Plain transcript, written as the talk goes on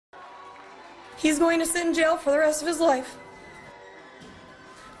he's going to sit in jail for the rest of his life.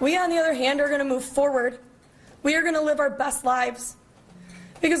 We, on the other hand, are going to move forward. We are going to live our best lives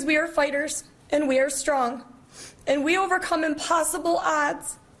because we are fighters and we are strong and we overcome impossible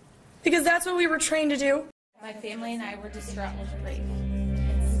odds because that's what we were trained to do. My family and I were distraught with grief.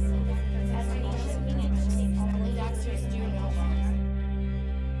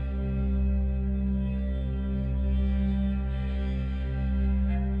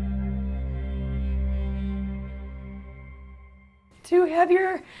 To have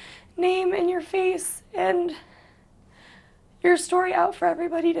your name and your face and your story out for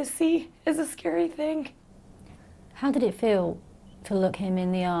everybody to see is a scary thing. How did it feel to look him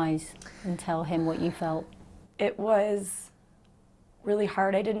in the eyes and tell him what you felt? It was really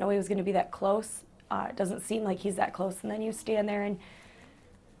hard. I didn't know he was going to be that close. It doesn't seem like he's that close, and then you stand there and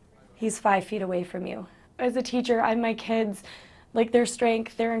he's 5 feet away from you. As a teacher, I'm my kids, like their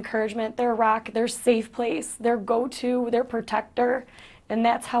strength, their encouragement, their rock, their safe place, their go-to, their protector. And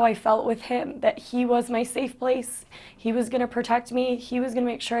that's how I felt with him, that he was my safe place. He was going to protect me. He was going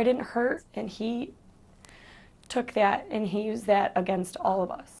to make sure I didn't hurt. And he took that and he used that against all of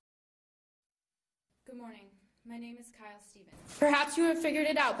us. Good morning. My name is Kyle Stevens. Perhaps you have figured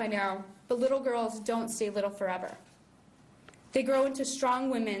it out by now, but little girls don't stay little forever. They grow into strong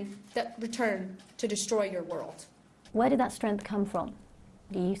women that return to destroy your world. Where did that strength come from,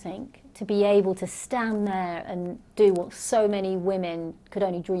 do you think, to be able to stand there and do what so many women could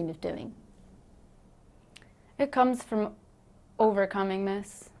only dream of doing? It comes from overcoming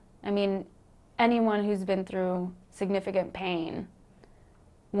this. I mean, anyone who's been through significant pain,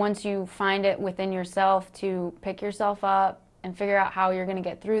 once you find it within yourself to pick yourself up and figure out how you're going to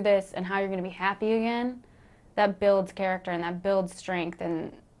get through this and how you're going to be happy again, that builds character and that builds strength,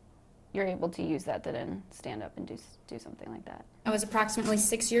 and you're able to use that to then stand up and do something like that. I was approximately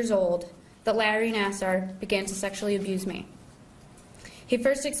 6 years old that Larry Nassar began to sexually abuse me. He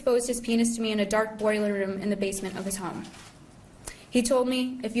first exposed his penis to me in a dark boiler room in the basement of his home. He told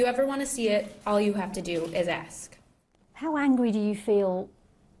me, if you ever want to see it, all you have to do is ask. How angry do you feel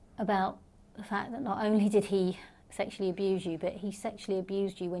about the fact that not only did he sexually abuse you, but he sexually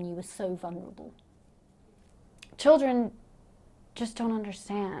abused you when you were so vulnerable? Children just don't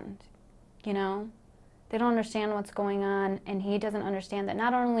understand, you know? They don't understand what's going on, and he doesn't understand that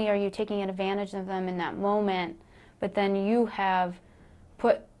not only are you taking advantage of them in that moment, but then you have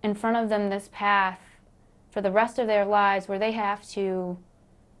put in front of them this path for the rest of their lives where they have to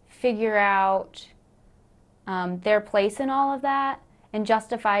figure out their place in all of that and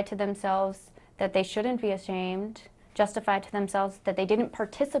justify to themselves that they shouldn't be ashamed, justify to themselves that they didn't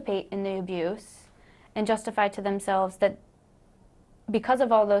participate in the abuse, and justify to themselves that because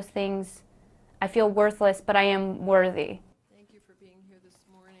of all those things, I feel worthless, but I am worthy. Thank you for being here this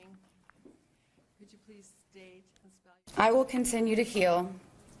morning. Could you please state and spell? I will continue to heal,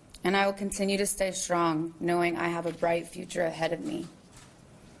 and I will continue to stay strong, knowing I have a bright future ahead of me.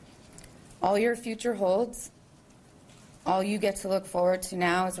 All your future holds, all you get to look forward to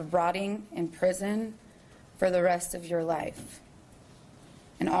now is rotting in prison for the rest of your life.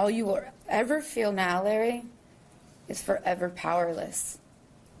 And all you will ever feel now, Larry, is forever powerless.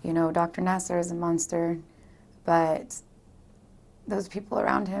 You know, Dr. Nassar is a monster, but those people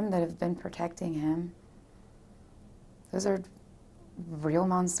around him that have been protecting him, those are real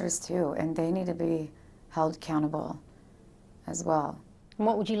monsters too, and they need to be held accountable as well. And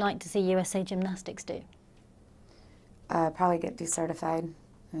what would you like to see USA Gymnastics do? Probably get decertified.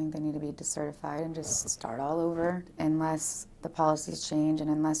 I think they need to be decertified and just start all over unless the policies change and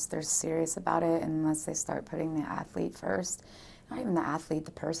unless they're serious about it and unless they start putting the athlete first. Not even the athlete,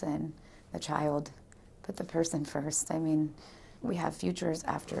 the person, the child. Put the person first. I mean, we have futures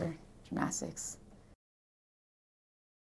after gymnastics.